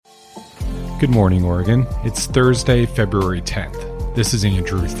Good morning, Oregon. It's Thursday, February 10th. This is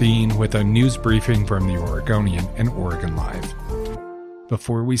Andrew Theen with a news briefing from the Oregonian and Oregon Live.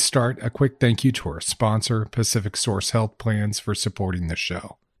 Before we start, a quick thank you to our sponsor, Pacific Source Health Plans, for supporting the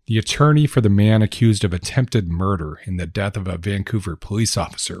show. The attorney for the man accused of attempted murder in the death of a Vancouver police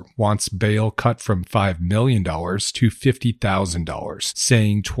officer wants bail cut from $5 million to $50,000,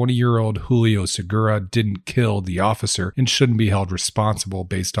 saying 20-year-old Julio Segura didn't kill the officer and shouldn't be held responsible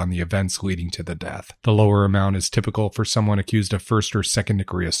based on the events leading to the death. The lower amount is typical for someone accused of first or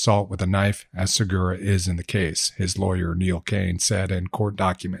second-degree assault with a knife, as Segura is in the case, his lawyer Neil Kane said in court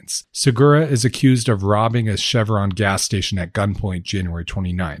documents. Segura is accused of robbing a Chevron gas station at gunpoint January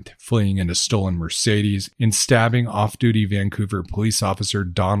 29th. Fleeing in a stolen Mercedes, and stabbing off-duty Vancouver police officer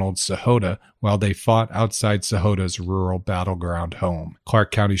Donald Sahota while they fought outside Sahota's rural battleground home. Clark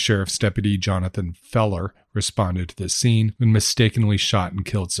County Sheriff's Deputy Jonathan Feller responded to the scene when mistakenly shot and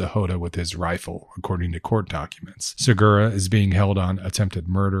killed Sahota with his rifle, according to court documents. Segura is being held on attempted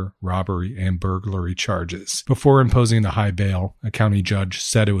murder, robbery, and burglary charges. Before imposing the high bail, a county judge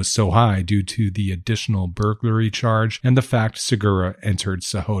said it was so high due to the additional burglary charge and the fact Segura entered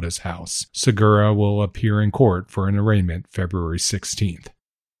Sahota's house. Segura will appear in court for an arraignment February 16th.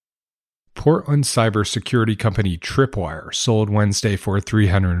 Portland cybersecurity company Tripwire sold Wednesday for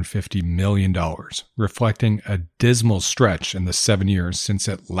 $350 million, reflecting a dismal stretch in the 7 years since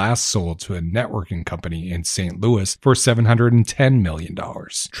it last sold to a networking company in St. Louis for $710 million.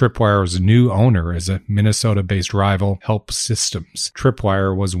 Tripwire's new owner is a Minnesota-based rival, Help Systems.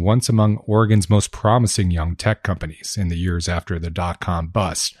 Tripwire was once among Oregon's most promising young tech companies in the years after the dot-com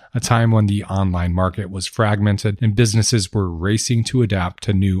bust, a time when the online market was fragmented and businesses were racing to adapt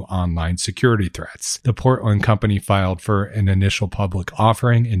to new online security threats. The Portland company filed for an initial public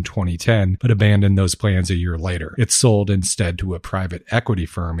offering in 2010, but abandoned those plans a year later. It sold instead to a private equity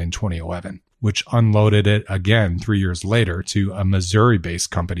firm in 2011. Which unloaded it again 3 years later to a Missouri-based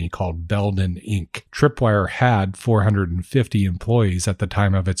company called Belden Inc. Tripwire had 450 employees at the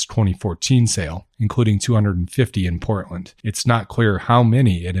time of its 2014 sale, including 250 in Portland. It's not clear how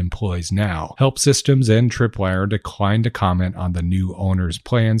many it employs now. Help Systems and Tripwire declined to comment on the new owner's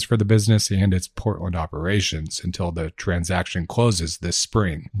plans for the business and its Portland operations until the transaction closes this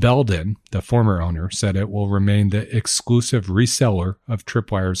spring. Belden, the former owner, said it will remain the exclusive reseller of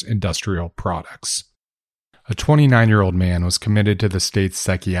Tripwire's industrial products. A 29-year-old man was committed to the state's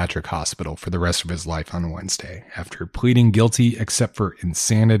psychiatric hospital for the rest of his life on Wednesday after pleading guilty except for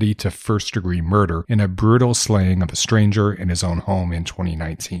insanity to first-degree murder in a brutal slaying of a stranger in his own home in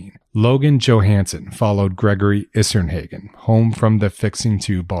 2019. Logan Johansson followed Gregory Isernhagen home from the Fixing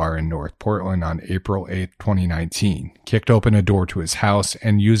 2 bar in North Portland on April 8, 2019, kicked open a door to his house,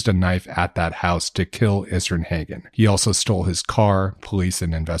 and used a knife at that house to kill Isernhagen. He also stole his car, police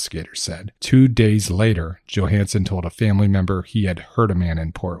and investigators said. 2 days later, Johansson told a family member he had hurt a man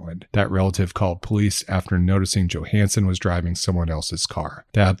in Portland. That relative called police after noticing Johansson was driving someone else's car.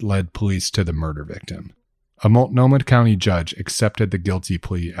 That led police to the murder victim. A Multnomah County judge accepted the guilty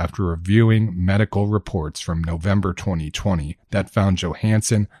plea after reviewing medical reports from November 2020 that found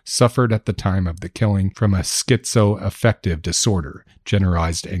Johansson suffered at the time of the killing from a schizoaffective disorder,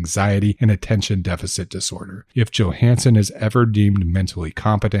 generalized anxiety, and attention deficit disorder. If Johansson is ever deemed mentally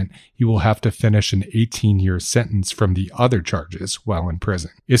competent, he will have to finish an 18-year sentence from the other charges while in prison.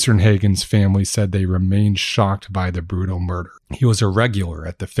 Isernhagen's family said they remained shocked by the brutal murder. He was a regular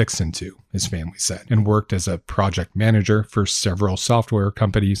at the Fixin' 2, his family said, and worked as a project manager for several software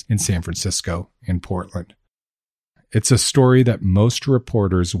companies in San Francisco and Portland. It's a story that most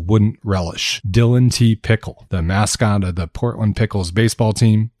reporters wouldn't relish. Dylan T. Pickle, the mascot of the Portland Pickles baseball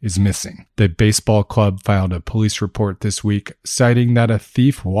team, is missing. The baseball club filed a police report this week citing that a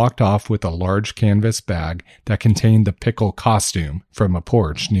thief walked off with a large canvas bag that contained the Pickle costume from a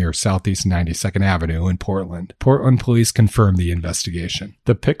porch near Southeast 92nd Avenue in Portland. Portland police confirmed the investigation.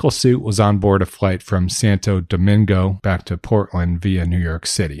 The Pickle suit was on board a flight from Santo Domingo back to Portland via New York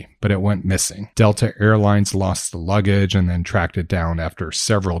City, but it went missing. Delta Airlines lost the luggage and then tracked it down after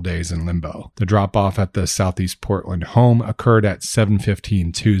several days in limbo. The drop-off at the Southeast Portland home occurred at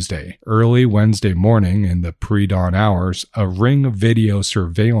 7:15 Tuesday. Early Wednesday morning, in the pre-dawn hours, a Ring video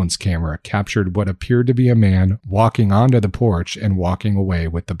surveillance camera captured what appeared to be a man walking onto the porch and walking away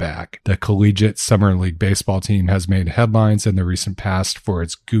with the bag. The Collegiate Summer League baseball team has made headlines in the recent past for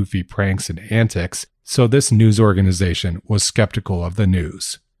its goofy pranks and antics, so this news organization was skeptical of the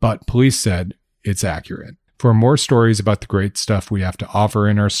news. But police said it's accurate. For more stories about the great stuff we have to offer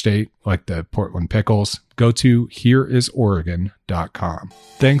in our state, like the Portland Pickles, go to hereisoregon.com.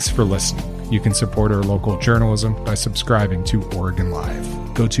 Thanks for listening. You can support our local journalism by subscribing to Oregon Live.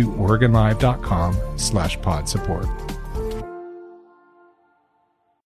 go to OregonLive.com/pod support.